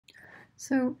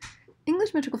So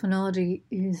English metrical phonology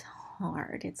is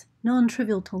hard. It's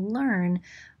non-trivial to learn.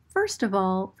 First of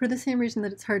all, for the same reason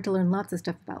that it's hard to learn lots of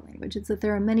stuff about language, it's that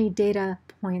there are many data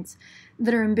points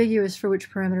that are ambiguous for which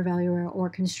parameter value or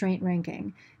constraint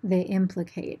ranking they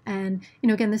implicate. And,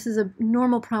 again, this is a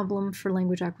normal problem for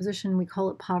language acquisition. We call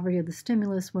it poverty of the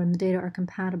stimulus when the data are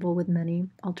compatible with many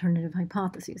alternative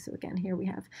hypotheses. So again, here we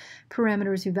have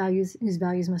parameters whose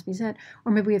values must be set,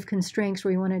 or maybe we have constraints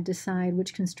where we want to decide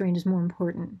which constraint is more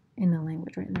important in the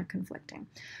language, right? And they're conflicting.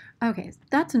 Okay,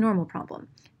 that's a normal problem.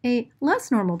 A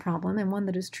less normal problem, and one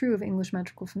that is true of English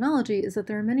metrical phonology, is that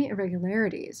there are many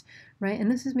irregularities, right?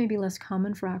 And this is maybe less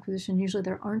common for acquisition. Usually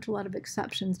there aren't a lot of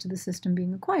exceptions to the system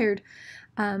being acquired,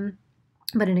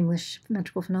 but in English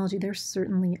metrical phonology, there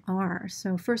certainly are.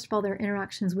 So first of all, there are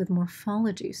interactions with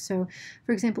morphology. So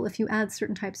for example, if you add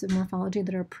certain types of morphology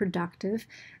that are productive,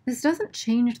 this doesn't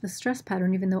change the stress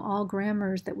pattern, even though all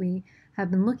grammars that we have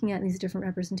been looking at these different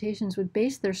representations would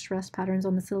base their stress patterns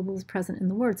on the syllables present in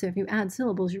the word. So if you add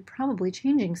syllables, you're probably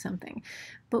changing something,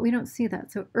 but we don't see that.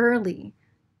 So early,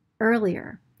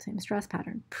 earlier, same stress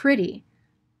pattern. Pretty,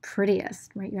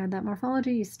 prettiest, right? You add that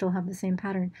morphology, you still have the same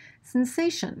pattern.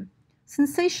 Sensation,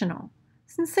 sensational,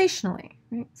 sensationally,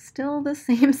 right? Still the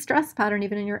same stress pattern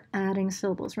even when you're adding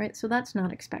syllables, right? So that's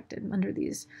not expected under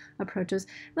these approaches.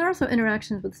 There are also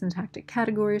interactions with syntactic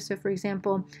categories. So for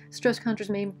example, stress contours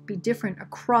may be different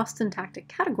across syntactic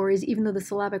categories even though the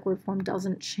syllabic word form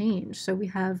doesn't change. So we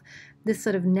have this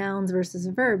set of nouns versus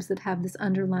verbs that have this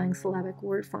underlying syllabic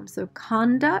word form. So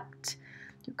conduct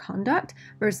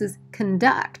versus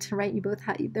conduct, right?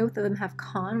 Both of them have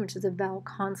con, which is a vowel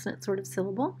consonant sort of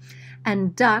syllable,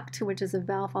 and duct, which is a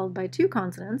vowel followed by two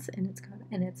consonants in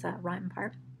its rhyme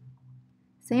part.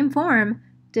 Same form,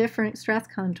 different stress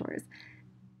contours.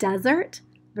 Desert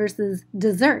versus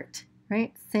dessert,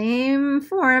 right? Same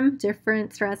form,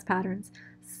 different stress patterns.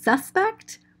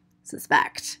 Suspect,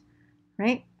 suspect,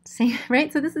 right? Same,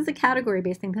 right? So this is a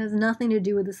category-based thing that has nothing to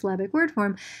do with the syllabic word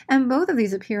form, and both of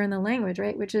these appear in the language,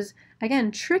 right? Which is,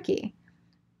 again, tricky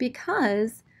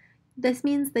because this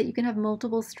means that you can have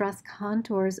multiple stress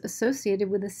contours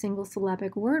associated with a single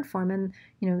syllabic word form.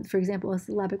 And, for example, a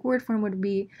syllabic word form would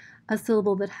be a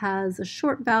syllable that has a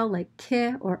short vowel like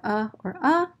ki or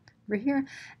over here,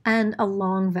 and a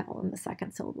long vowel in the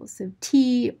second syllable. So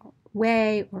t, or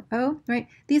way, or o, right?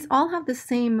 These all have the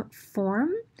same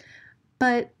form,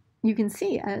 but you can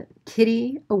see a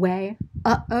kitty, away,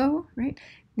 uh-oh, right?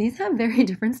 These have very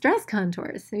different stress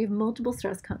contours. So you have multiple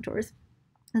stress contours.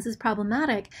 This is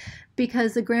problematic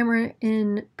because the grammar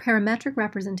in parametric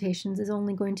representations is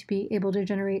only going to be able to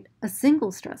generate a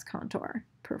single stress contour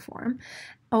per form.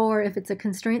 Or if it's a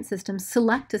constraint system,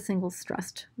 select a single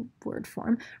stressed word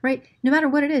form, right? No matter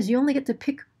what it is, you only get to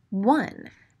pick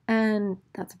one. And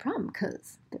that's a problem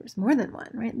because there's more than one,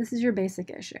 right? This is your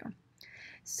basic issue.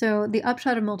 So the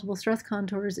upshot of multiple stress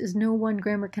contours is no one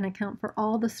grammar can account for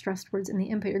all the stressed words in the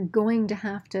input. You're going to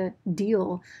have to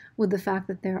deal with the fact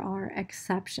that there are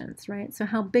exceptions, right? So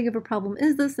how big of a problem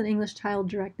is this in English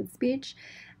child-directed speech?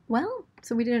 Well,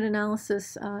 so we did an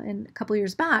analysis a couple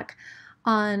years back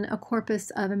on a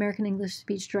corpus of American English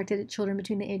speech directed at children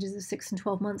between the ages of 6 and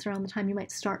 12 months, around the time you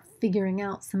might start figuring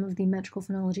out some of the metrical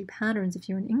phonology patterns if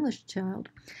you're an English child.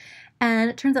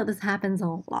 And it turns out this happens a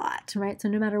lot, right? So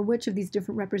no matter which of these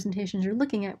different representations you're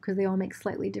looking at, because they all make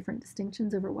slightly different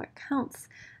distinctions over what counts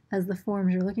as the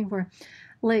forms you're looking for,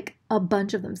 like a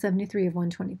bunch of them, 73 of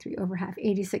 123, over half,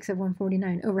 86 of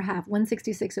 149, over half,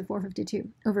 166 of 452,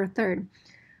 over a third,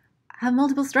 have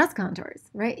multiple stress contours,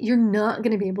 right? You're not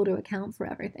going to be able to account for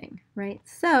everything, right?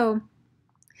 So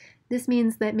this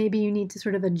means that maybe you need to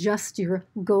sort of adjust your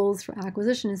goals for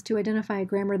acquisition is to identify a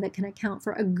grammar that can account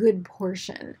for a good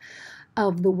portion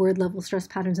of the word level stress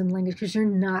patterns in the language, because you're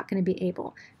not going to be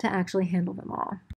able to actually handle them all.